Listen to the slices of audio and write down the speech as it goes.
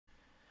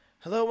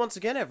Hello once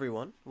again,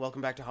 everyone.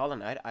 Welcome back to Hollow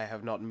Knight. I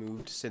have not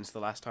moved since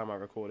the last time I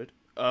recorded.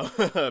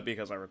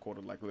 Because I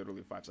recorded like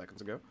literally 5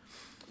 seconds ago.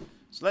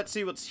 So let's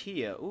see what's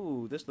here.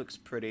 Ooh, this looks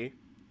pretty.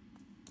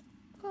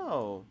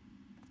 Oh.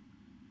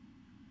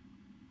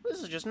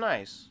 This is just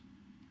nice.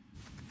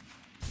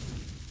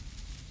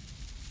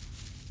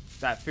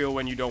 That feel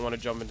when you don't want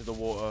to jump into the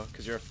water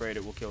because you're afraid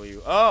it will kill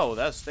you. Oh,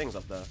 there's things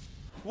up there.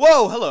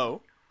 Whoa,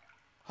 hello.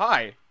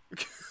 Hi.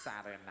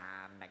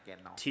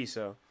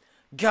 Tiso.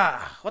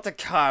 Gah, what a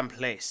calm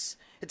place.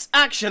 It's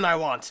action I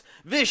want.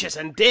 Vicious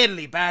and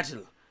deadly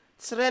battle.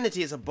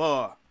 Serenity is a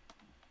bore.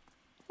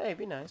 Hey,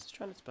 be nice. It's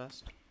trying its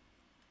best.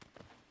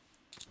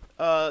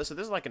 So this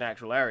is like an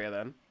actual area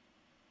then.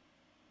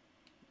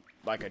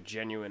 Like a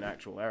genuine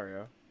actual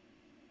area.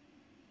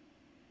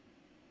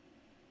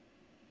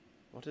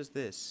 What is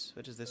this?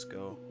 Where does this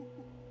go?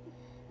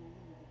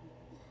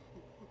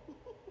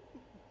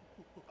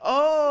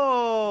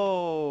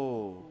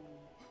 Oh!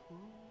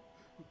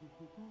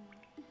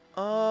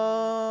 Oh.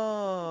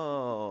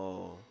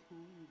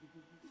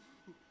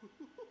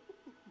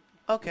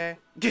 Okay.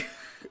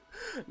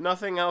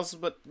 Nothing else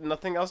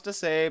to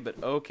say, but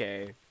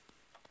okay.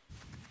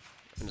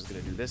 I'm just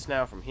gonna do this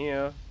now from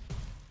here.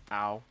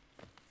 Ow.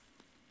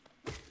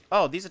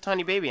 Oh, these are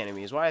tiny baby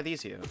enemies. Why are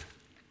these here?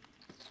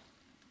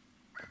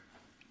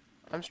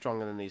 I'm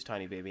stronger than these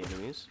tiny baby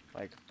enemies.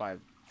 Like, by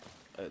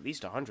at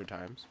least 100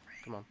 times.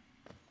 Come on.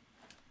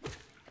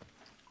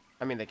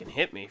 I mean, they can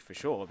hit me, for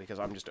sure, because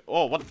I'm just...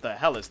 Oh, what the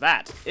hell is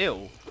that?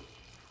 Ew.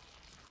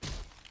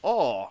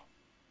 Oh.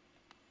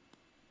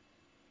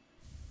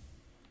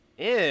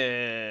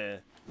 Ew.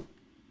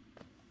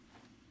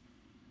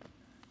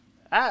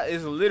 That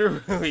is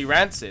literally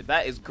rancid.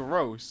 That is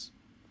gross.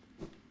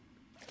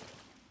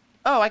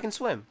 Oh, I can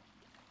swim.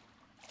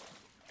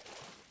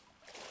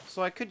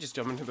 So I could just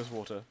jump into this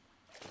water.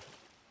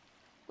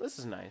 This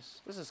is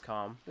nice. This is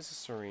calm. This is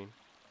serene.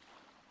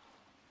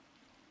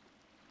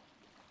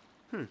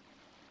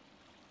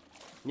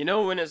 You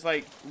know when it's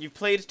like, you've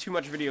played too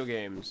much video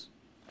games,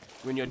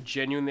 when you're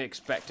genuinely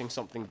expecting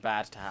something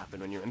bad to happen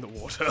when you're in the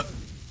water.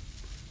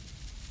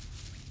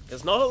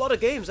 There's not a lot of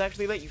games that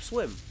actually let you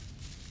swim.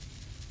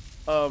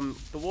 The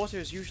water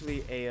is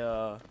usually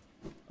a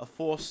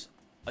force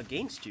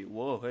against you.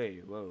 Whoa, hey,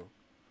 whoa.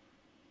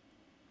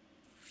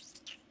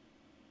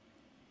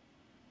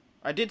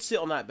 I did sit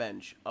on that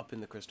bench up in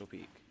the Crystal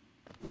Peak.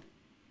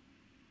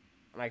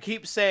 And I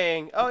keep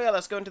saying, oh yeah,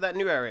 let's go into that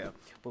new area.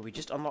 But we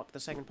just unlocked the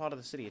second part of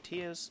the City of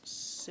Tears,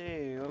 so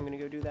I'm gonna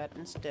go do that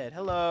instead.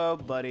 Hello,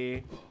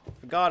 buddy.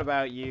 Forgot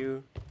about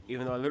you.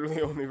 Even though I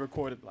literally only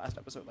recorded the last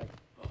episode like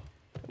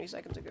 20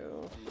 seconds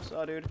ago.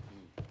 So, dude.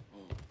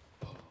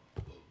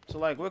 So,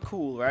 like, we're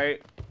cool, right?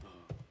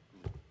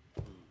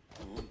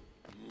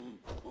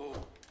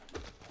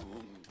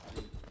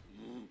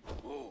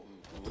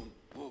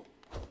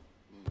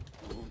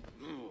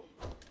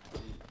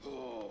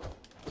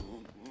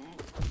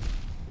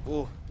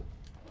 Ooh.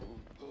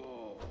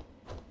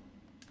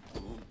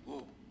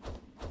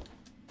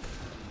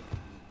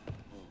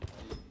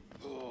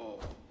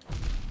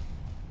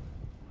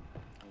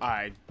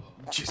 I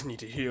just need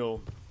to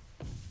heal.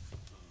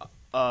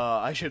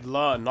 I should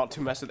learn not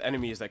to mess with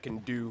enemies that can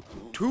do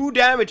 2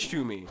 damage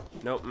to me.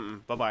 No,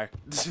 bye-bye.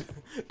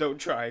 Don't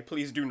try.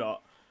 Please do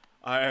not.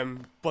 I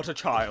am but a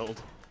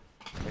child.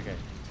 Okay.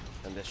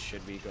 And this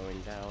should be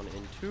going down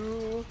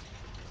into...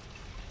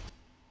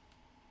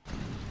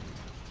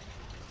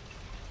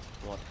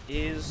 What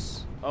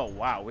is... Oh,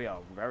 wow. We are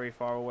very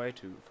far away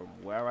from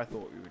where I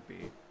thought we would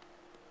be.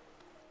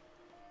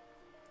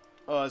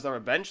 Oh, is there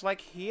a bench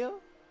like here?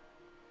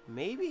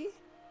 Maybe?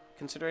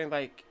 Considering,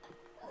 like...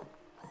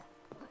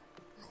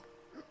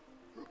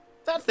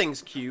 That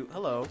thing's cute.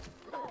 Hello.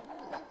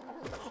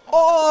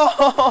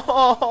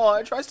 Oh!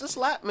 It tries to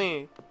slap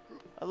me.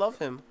 I love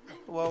him.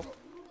 Whoa.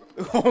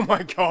 Oh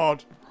my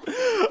god.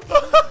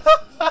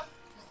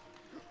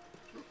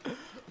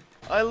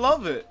 I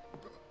love it.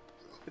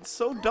 It's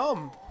so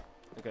dumb.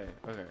 Okay.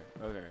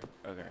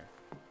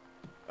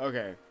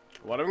 Okay.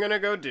 What I'm gonna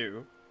go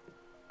do,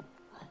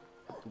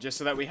 just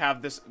so that we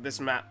have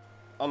this map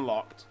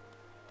unlocked,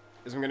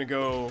 is I'm gonna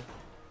go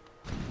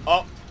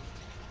up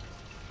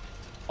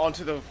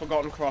onto the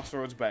Forgotten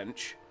Crossroads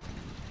bench,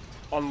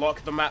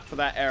 unlock the map for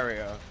that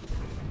area,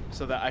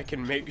 so that I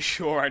can make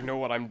sure I know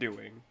what I'm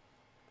doing.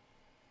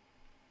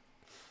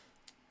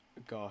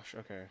 Gosh,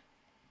 okay.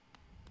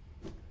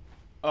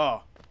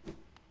 Oh.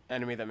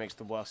 Enemy that makes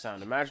the worst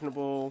sound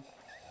imaginable.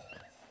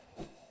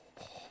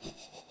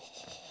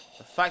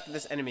 The fact that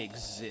this enemy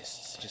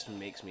exists just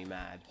makes me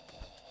mad.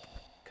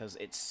 Because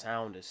its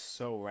sound is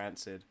so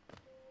rancid.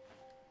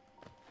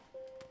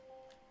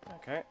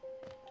 Okay.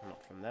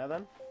 Not from there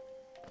then.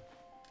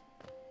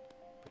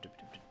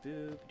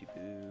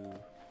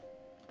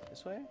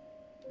 This way?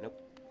 Nope.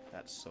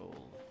 That's soul,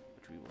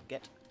 which we will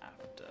get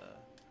after.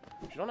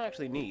 Which we don't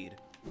actually need.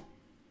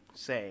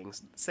 Saying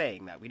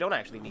that, we don't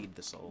actually need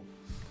the soul.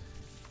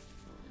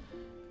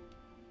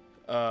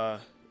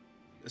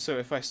 So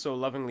if I so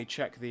lovingly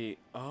check the...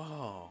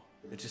 Oh,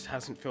 It just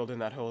hasn't filled in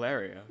that whole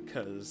area,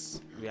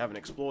 because we haven't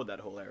explored that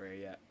whole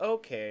area yet.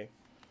 Okay.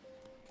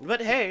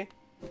 But hey,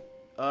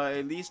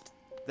 at least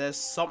there's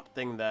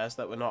something there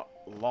so that we're not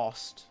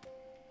lost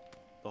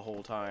the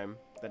whole time.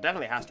 There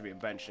definitely has to be a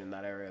bench in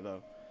that area,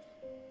 though.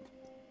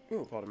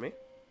 Ooh, pardon me.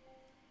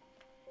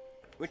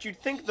 Which you'd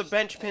think the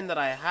bench pin that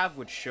I have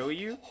would show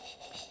you.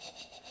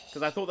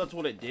 Because I thought that's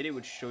what it did. It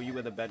would show you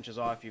where the benches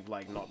are if you've,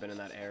 like, not been in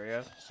that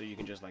area. So you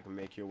can just, like,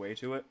 make your way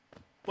to it.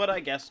 But I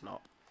guess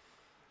not.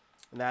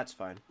 And that's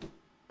fine.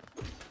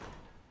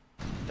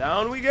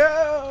 Down we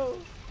go!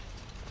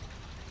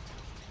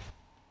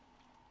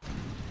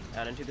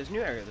 Down into this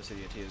new area of the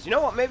City of Tears. You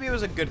know what? Maybe it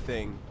was a good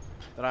thing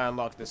that I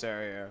unlocked this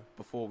area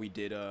before we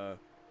did,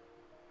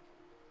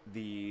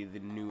 the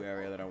new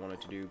area that I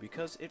wanted to do,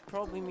 because it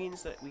probably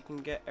means that we can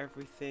get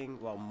everything,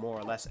 well, more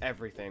or less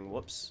everything.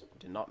 Whoops,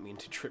 did not mean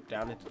to trip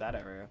down into that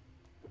area.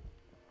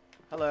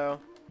 Hello,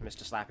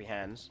 Mr. Slappy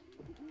Hands.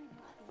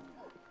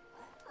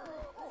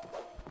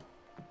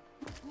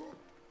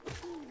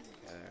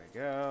 There we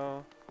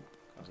go.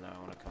 Because now I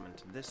want to come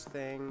into this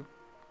thing.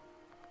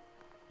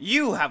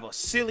 You have a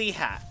silly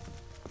hat,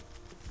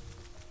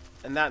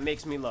 and that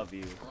makes me love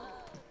you.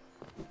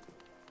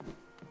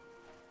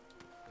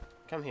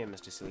 Come here,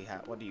 Mr. Silly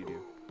Hat. What do you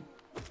do?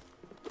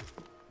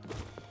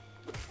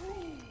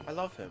 I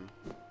love him.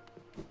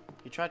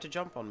 He tried to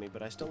jump on me,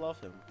 but I still love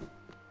him.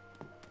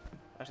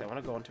 Actually, I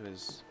want to go onto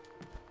his...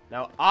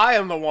 Now, I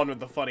am the one with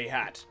the funny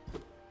hat.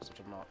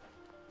 Except I'm not.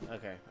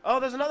 Okay. Oh,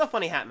 there's another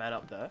funny hat man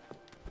up there.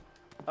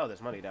 Oh,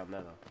 there's money down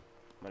there, though.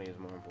 Money is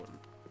more important.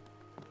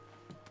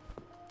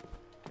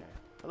 Okay.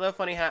 Hello,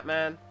 funny hat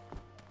man.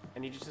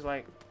 And you just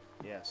like...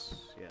 Yes,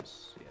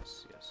 yes,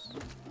 yes, yes.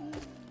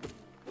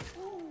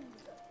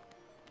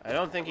 I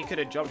don't think he could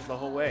have jumped the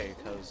whole way,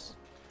 because...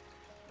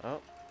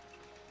 Oh.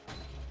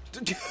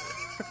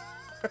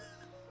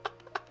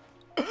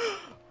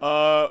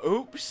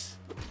 Oops.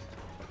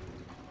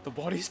 The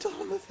body's still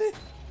on the thing?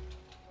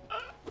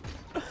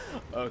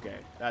 Okay,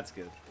 that's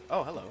good.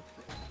 Oh, hello.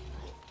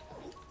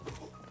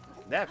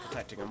 They're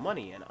protecting a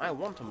money, and I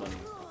want a money.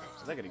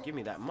 So they're gonna give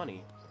me that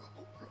money.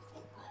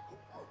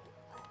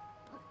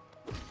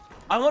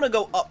 I want to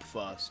go up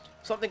first.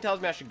 Something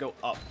tells me I should go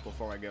up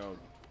before I go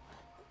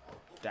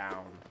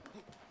down.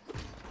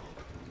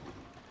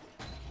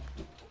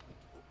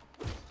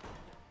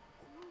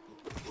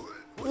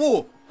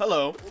 Whoa!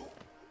 Hello.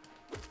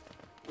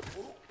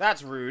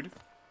 That's rude.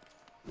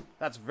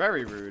 That's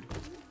very rude.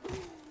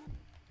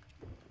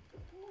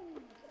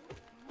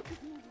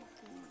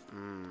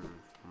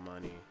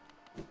 Money.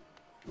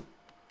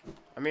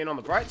 I mean, on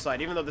the bright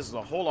side, even though this is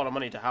a whole lot of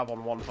money to have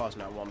on one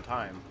person at one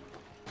time,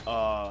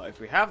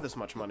 if we have this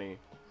much money,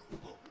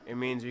 it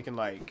means we can,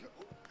 like,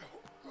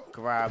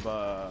 grab,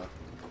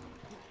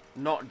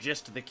 not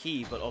just the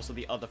key, but also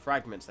the other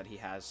fragments that he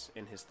has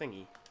in his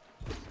thingy.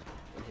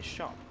 In his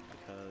shop.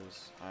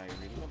 Because I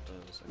really want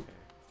those. Okay.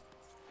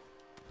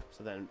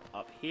 So then,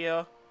 up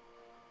here.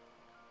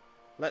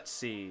 Let's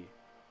see.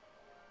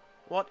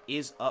 What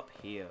is up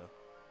here?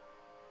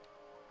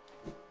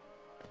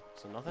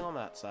 So nothing on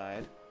that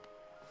side.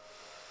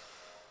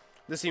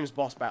 This seems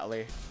boss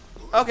battle-y.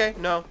 Okay,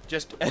 no.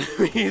 Just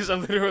enemies are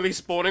literally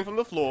spawning from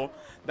the floor.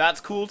 That's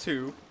cool,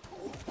 too.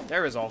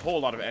 There is a whole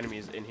lot of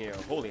enemies in here.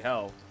 Holy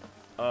hell.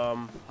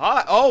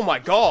 Hi. Oh my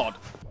god.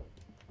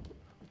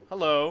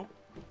 Hello.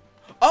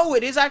 Oh,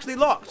 it is actually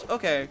locked.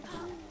 Okay.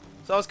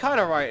 So I was kind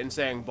of right in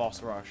saying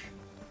boss rush.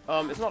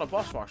 It's not a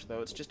boss rush,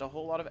 though. It's just a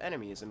whole lot of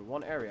enemies in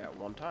one area at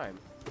one time.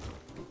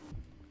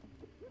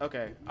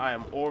 Okay. I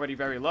am already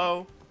very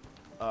low.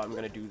 I'm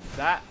going to do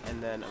that,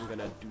 and then I'm going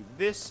to do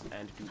this,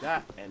 and do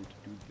that, and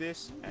do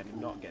this,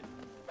 and not get...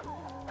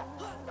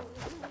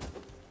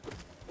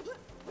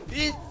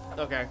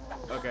 Okay.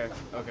 Okay.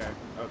 Okay. Okay.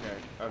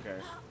 Okay.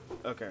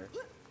 Okay.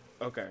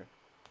 Okay.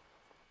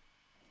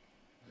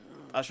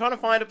 I was trying to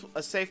find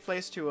a safe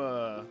place to,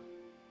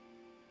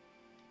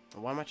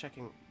 Why am I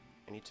checking?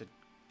 I need to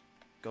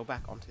go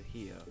back onto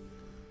here.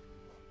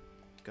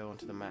 Go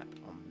onto the map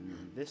on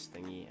this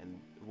thingy, and...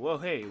 Whoa,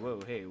 hey,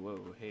 whoa, hey, whoa,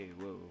 hey,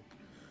 whoa.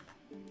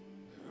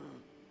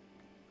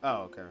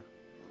 Oh, okay.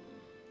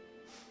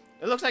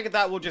 It looks like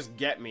that will just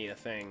get me a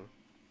thing.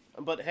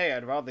 But hey,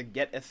 I'd rather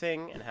get a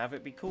thing and have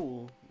it be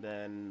cool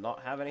than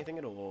not have anything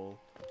at all.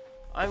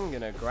 I'm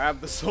gonna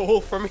grab the soul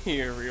from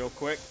here real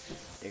quick,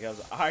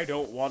 because I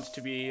don't want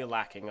to be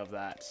lacking of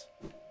that.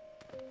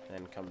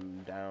 Then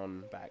come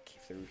down back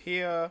through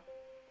here.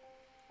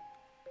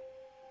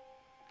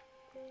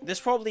 This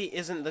probably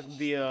isn't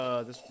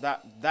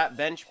that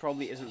bench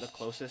probably isn't the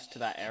closest to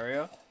that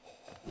area,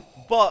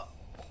 but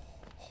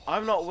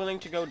I'm not willing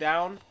to go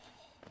down.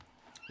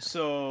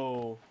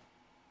 So,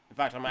 in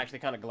fact, I'm actually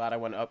kind of glad I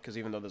went up, because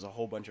even though there's a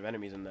whole bunch of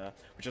enemies in there,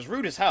 which is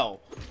rude as hell,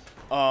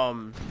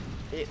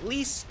 at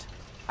least,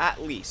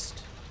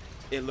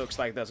 it looks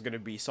like there's gonna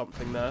be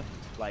something there,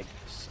 like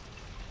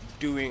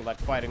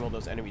fighting all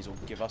those enemies will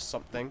give us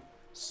something.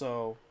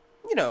 So,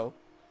 you know,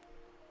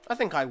 I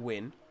think I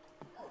win.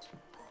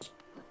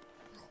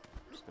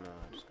 Just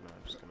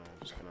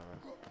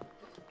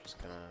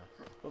gonna.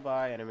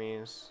 Bye-bye,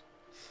 enemies.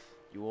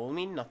 You all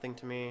mean nothing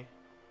to me.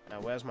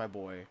 Now, where's my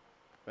boy?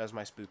 Where's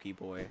my spooky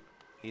boy?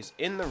 He's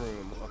in the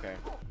room. Okay.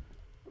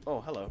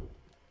 Oh, hello.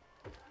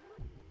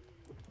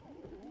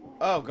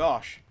 Oh,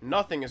 gosh.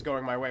 Nothing is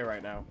going my way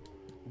right now.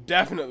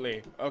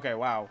 Definitely. Okay,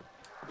 wow.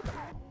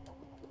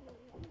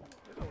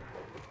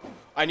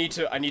 I need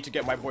to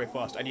get my boy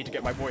first. I need to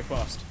get my boy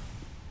first.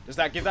 Does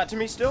that give that to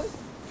me still?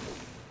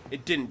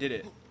 It didn't, did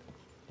it?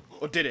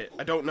 Or did it?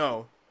 I don't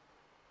know.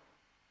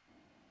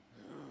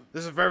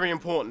 This is very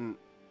important.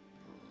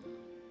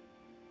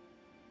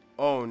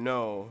 Oh,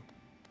 no.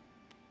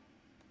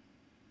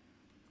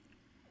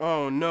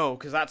 Oh, no,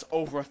 because that's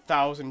over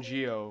 1,000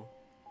 geo.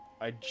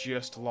 I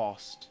just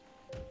lost.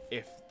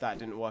 If that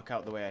didn't work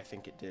out the way I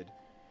think it did.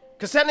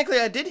 Because technically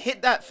I did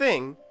hit that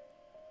thing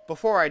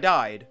before I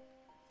died.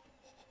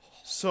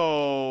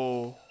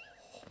 So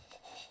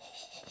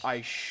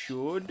I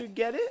should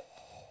get it?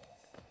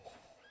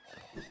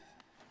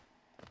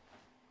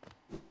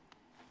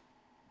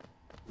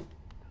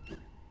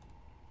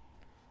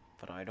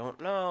 But I don't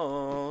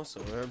know,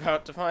 so we're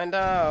about to find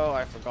out.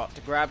 I forgot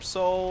to grab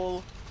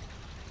soul.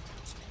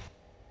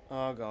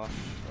 Oh gosh,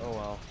 oh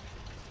well.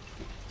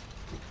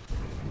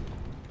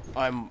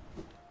 I'm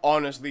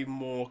honestly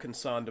more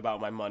concerned about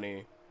my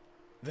money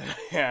than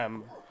I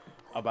am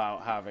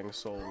about having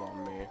soul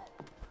on me.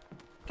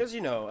 Because,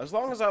 you know, as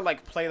long as I,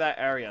 like, play that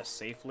area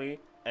safely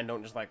and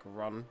don't just, like,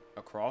 run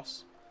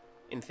across,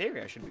 in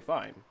theory I should be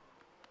fine.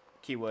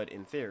 Keyword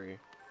in theory.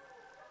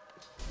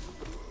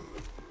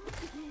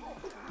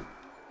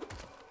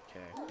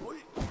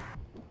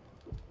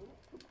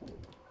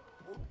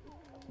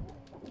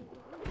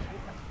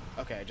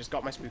 Okay, I just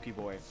got my spooky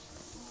boy.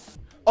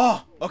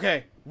 Oh,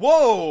 okay.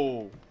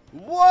 Whoa!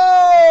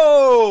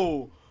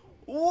 Whoa!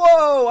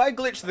 Whoa! I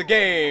glitched the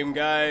game,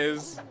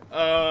 guys.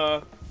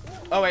 Oh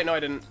wait, no I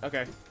didn't.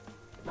 Okay.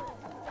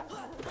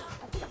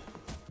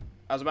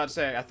 I was about to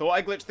say, I thought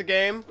I glitched the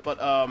game, but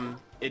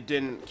it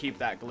didn't keep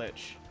that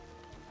glitch.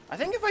 I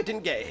think if I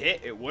didn't get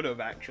hit, it would have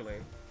actually,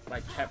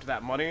 like, kept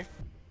that money.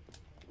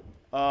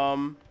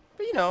 But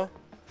you know,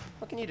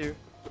 what can you do?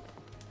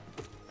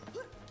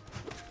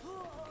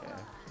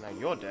 Now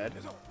you're dead.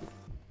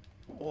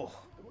 Oh.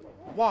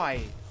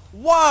 Why?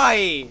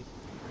 Why?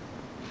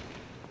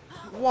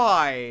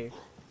 Why?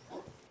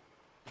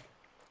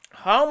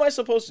 How am I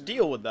supposed to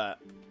deal with that?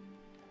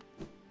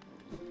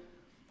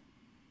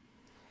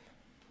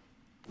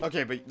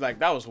 Okay, but, like,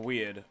 that was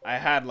weird. I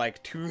had,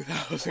 like,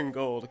 2,000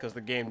 gold because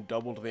the game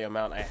doubled the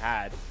amount I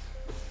had.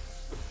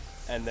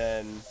 And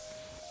then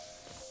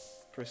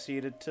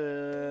proceeded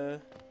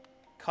to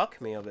cuck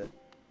me a bit.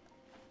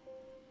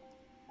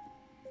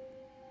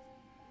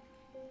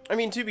 I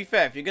mean, to be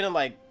fair, if you're gonna,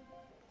 like,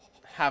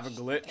 have a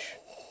glitch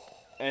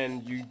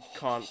and you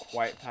can't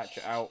quite patch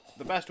it out,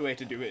 the best way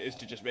to do it is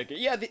to just make it...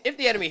 Yeah, if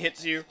the enemy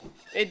hits you,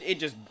 it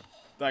just...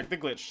 Like, the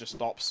glitch just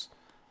stops.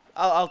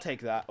 I'll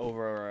take that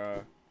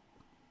over,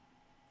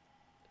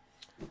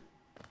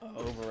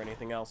 over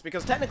anything else.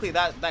 Because technically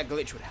that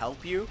glitch would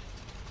help you.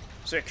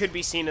 So it could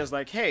be seen as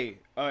like, hey,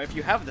 if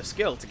you have the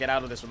skill to get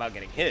out of this without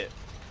getting hit,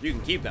 you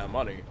can keep that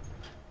money.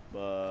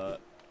 But...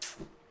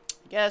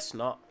 guess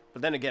not.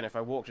 But then again, if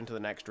I walked into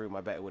the next room,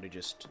 I bet it would have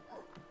just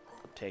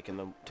taken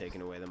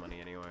away the money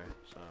anyway.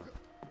 So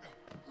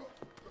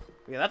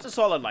yeah, that's a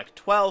solid like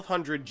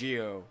 1,200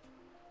 geo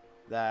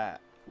that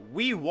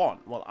we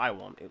want. Well, I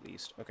want at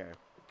least. Okay,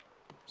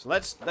 so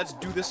let's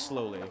do this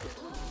slowly.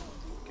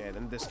 Okay,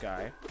 then this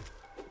guy,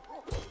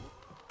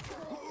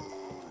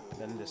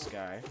 then this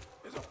guy,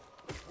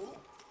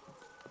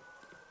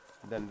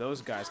 then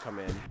those guys come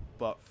in.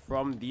 But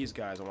from these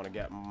guys, I want to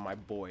get my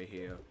boy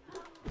here.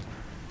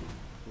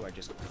 Who I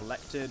just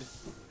collected.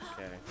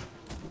 Okay.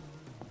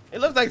 It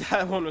looked like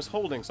that one was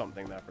holding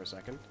something there for a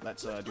second.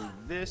 Let's do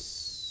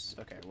this.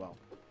 Okay, well.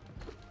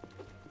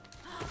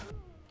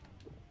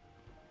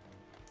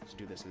 Let's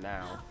do this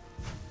now.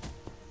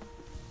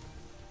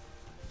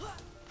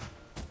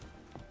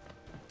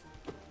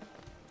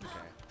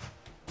 Okay.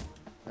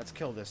 Let's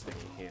kill this thing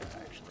here,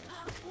 actually.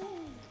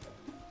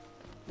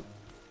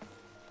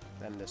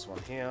 Then this one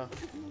here.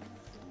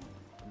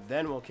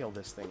 Then we'll kill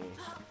this thingy.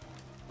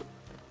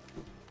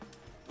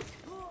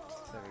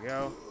 There we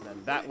go. And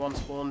then that one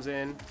spawns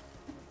in.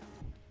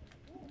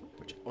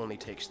 Which only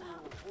takes...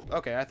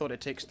 Okay, I thought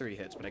it takes 3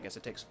 hits, but I guess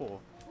it takes 4.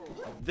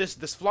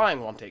 This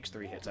flying one takes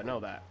 3 hits, I know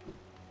that.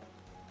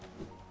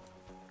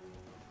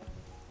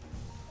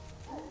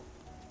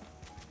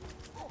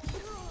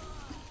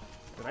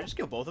 Did I just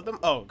kill both of them?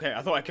 Oh, okay,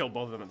 I thought I killed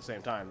both of them at the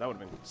same time. That would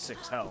have been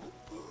 6 hell.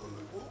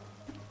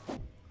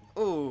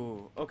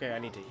 Ooh, okay, I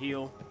need to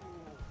heal.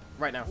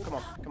 Right now, come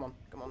on, come on,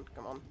 come on,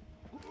 come on.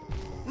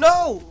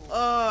 No!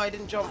 I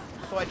didn't jump.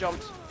 I thought I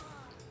jumped.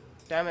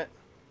 Damn it.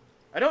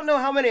 I don't know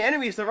how many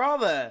enemies there are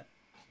there.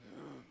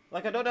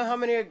 Like, I don't know how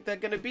many they're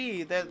gonna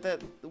be.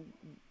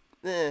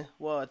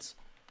 What?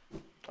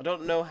 I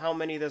don't know how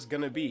many there's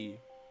gonna be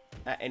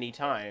at any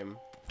time.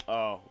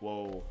 Oh,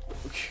 whoa.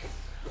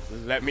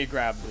 Let me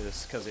grab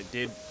this, because it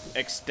did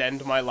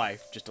extend my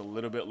life just a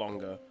little bit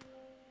longer.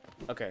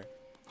 Okay.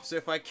 So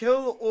if I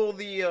kill all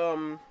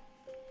the,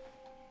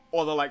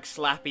 or the, like,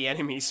 slappy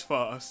enemies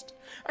first.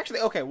 Actually,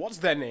 okay, what's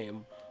their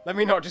name? Let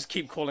me not just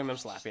keep calling them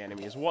slappy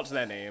enemies. What's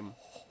their name?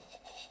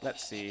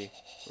 Let's see.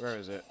 Where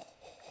is it?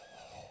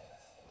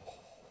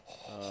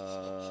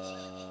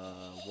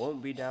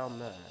 Won't be down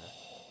there.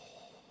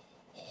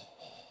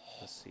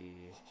 Let's see.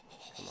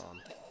 Come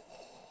on.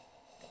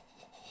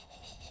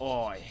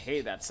 Oh, I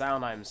hate that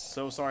sound. I'm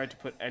so sorry to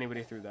put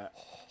anybody through that.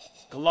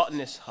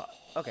 Gluttonous Husk.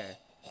 Okay.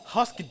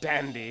 Husk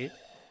Dandy.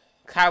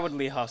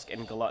 Cowardly Husk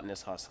and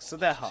Gluttonous Husk. So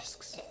they're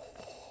husks.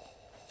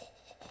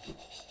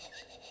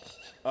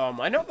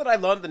 I know that I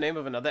learned the name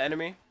of another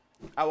enemy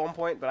at one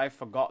point, but I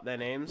forgot their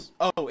names.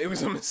 Oh, it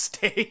was a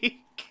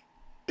mistake.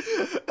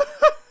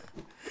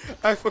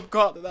 I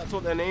forgot that that's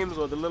what their names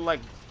were. The little,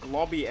 like,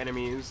 globby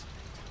enemies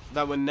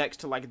that were next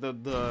to, like,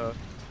 the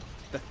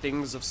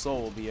things of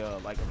soul. The,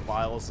 like,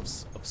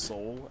 vials of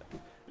soul.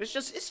 It's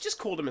just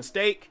called a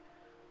mistake.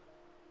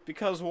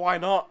 Because why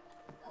not?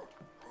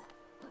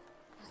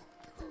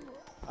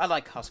 I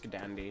like Husk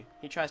Dandy.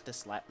 He tries to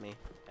slap me,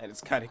 and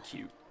it's kind of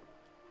cute.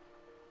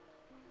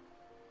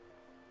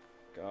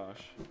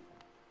 Gosh.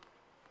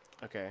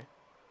 Okay.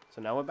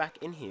 So now we're back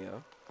in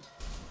here.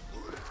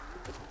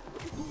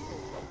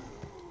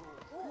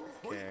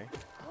 Okay.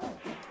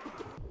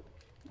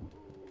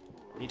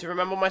 Need to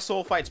remember my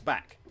soul fights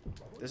back.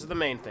 This is the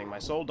main thing. My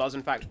soul does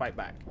in fact fight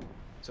back.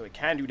 So it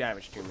can do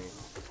damage to me.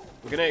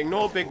 We're gonna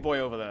ignore Big Boy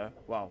over there.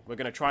 Well, we're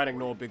gonna try and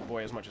ignore Big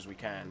Boy as much as we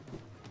can.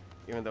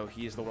 Even though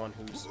he's the one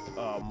who's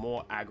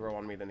more aggro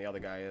on me than the other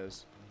guy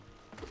is.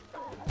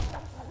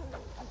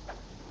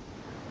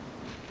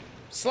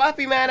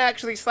 Slappy Man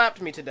actually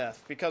slapped me to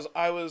death because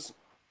I was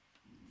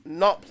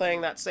not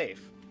playing that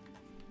safe.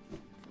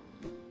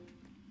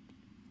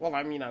 Well,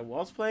 I mean, I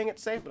was playing it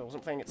safe, but I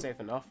wasn't playing it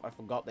safe enough. I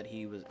forgot that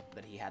he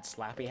had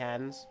slappy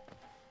hands.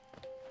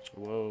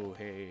 Whoa,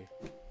 hey.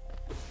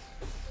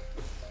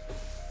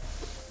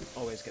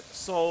 Always get the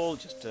soul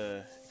just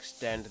to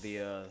extend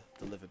the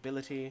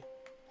livability.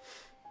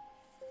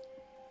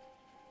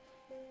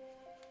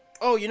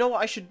 Oh, you know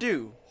what I should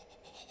do?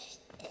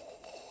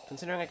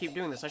 Considering I keep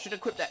doing this, I should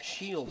equip that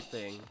shield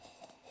thing.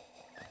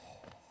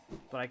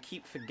 But I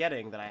keep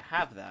forgetting that I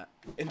have that.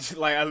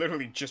 Until, like, I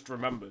literally just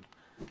remembered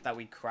that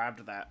we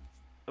crabbed that.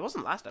 It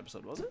wasn't last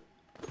episode, was it?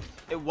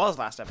 It was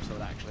last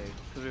episode, actually.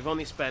 Because we've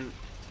only spent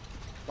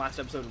last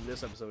episode and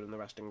this episode in the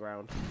resting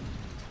ground.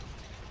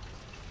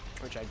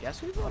 Which I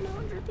guess we've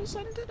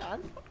 100%ed.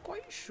 I'm not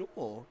quite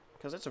sure.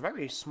 Because it's a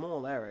very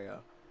small area.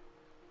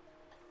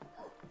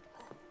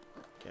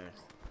 Okay.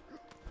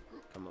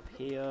 Come up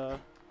here.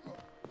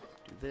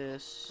 Do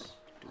this.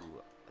 Do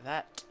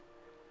that.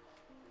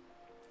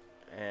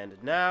 And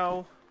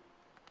now...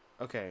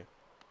 Okay.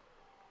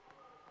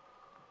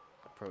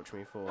 Approach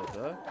me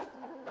further.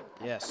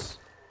 Yes.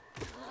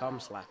 Come,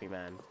 Slappy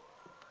Man.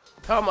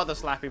 Come, other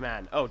Slappy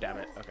Man. Oh, damn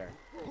it. Okay.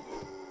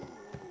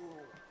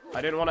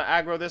 I didn't want to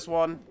aggro this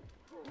one.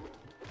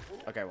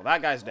 Okay, well,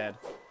 that guy's dead.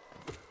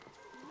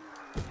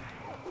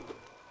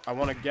 I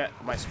want to get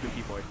my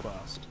Spooky Boy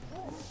first.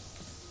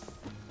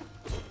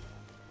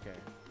 Okay.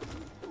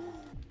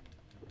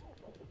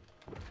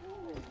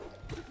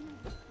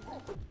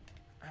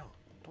 Ow.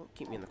 Don't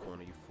keep me in the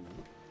corner, you fool.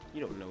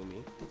 You don't know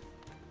me.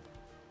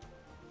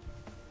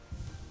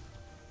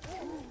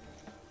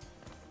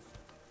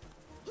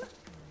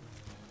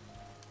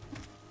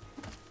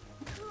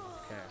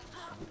 Okay.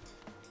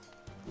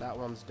 That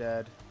one's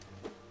dead.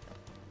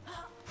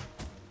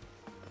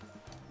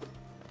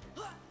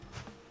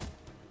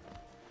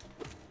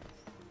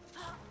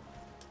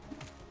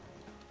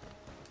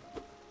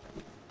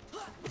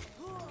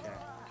 Okay,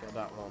 kill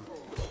that one.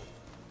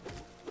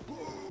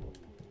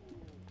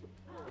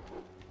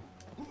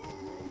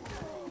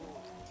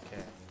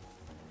 Okay.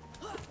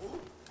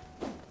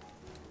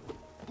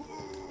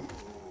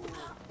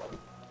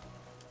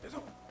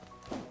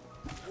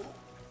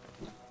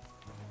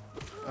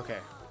 Okay.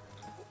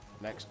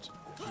 Next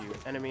few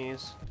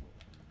enemies.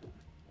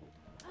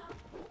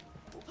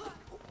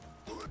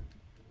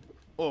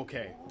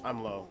 Okay,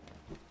 I'm low.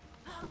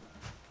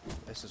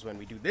 This is when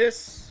we do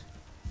this.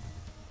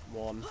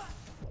 1,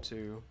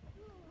 2.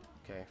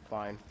 Okay,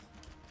 fine.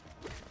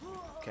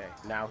 Okay,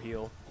 now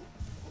heal.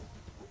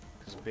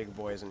 Because Big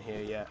Boy isn't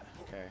here yet.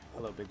 Okay,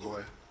 hello, Big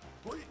Boy.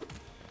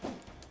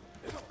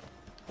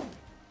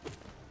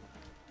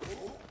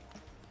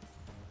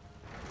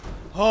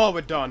 Oh,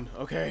 we're done.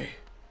 Okay.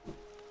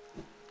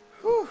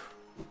 Whew.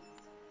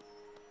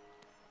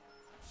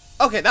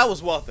 Okay, that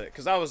was worth it,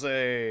 because that was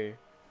a...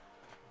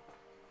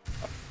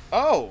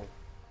 Oh!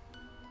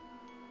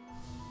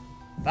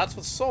 That's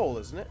for soul,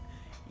 isn't it?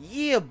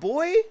 Yeah,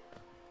 boy!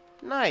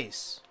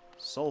 Nice.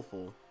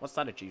 Soulful. What's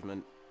that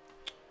achievement?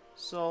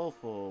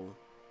 Soulful.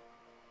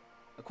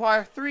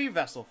 Acquire 3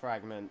 vessel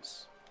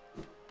fragments.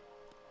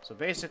 So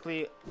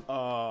basically,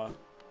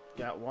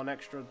 get 1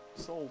 extra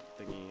soul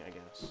thingy, I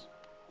guess.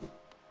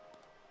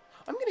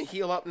 I'm gonna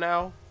heal up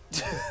now.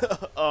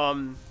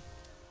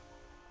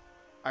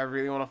 I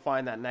really want to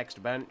find that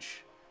next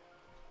bench.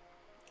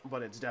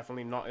 But it's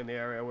definitely not in the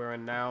area we're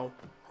in now.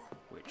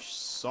 Which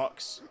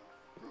sucks.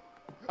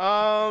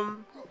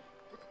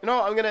 You know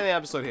what? I'm gonna end the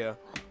episode here.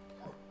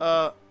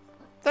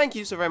 Thank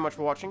you so very much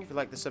for watching. If you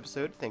liked this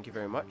episode, thank you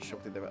very much.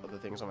 Hopefully there are other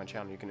things on my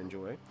channel you can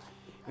enjoy.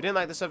 If you didn't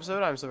like this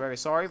episode, I'm so very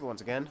sorry. But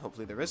once again,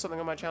 hopefully there is something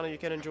on my channel you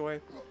can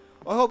enjoy.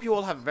 I hope you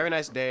all have a very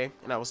nice day,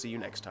 and I will see you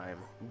next time.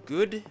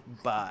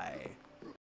 Goodbye.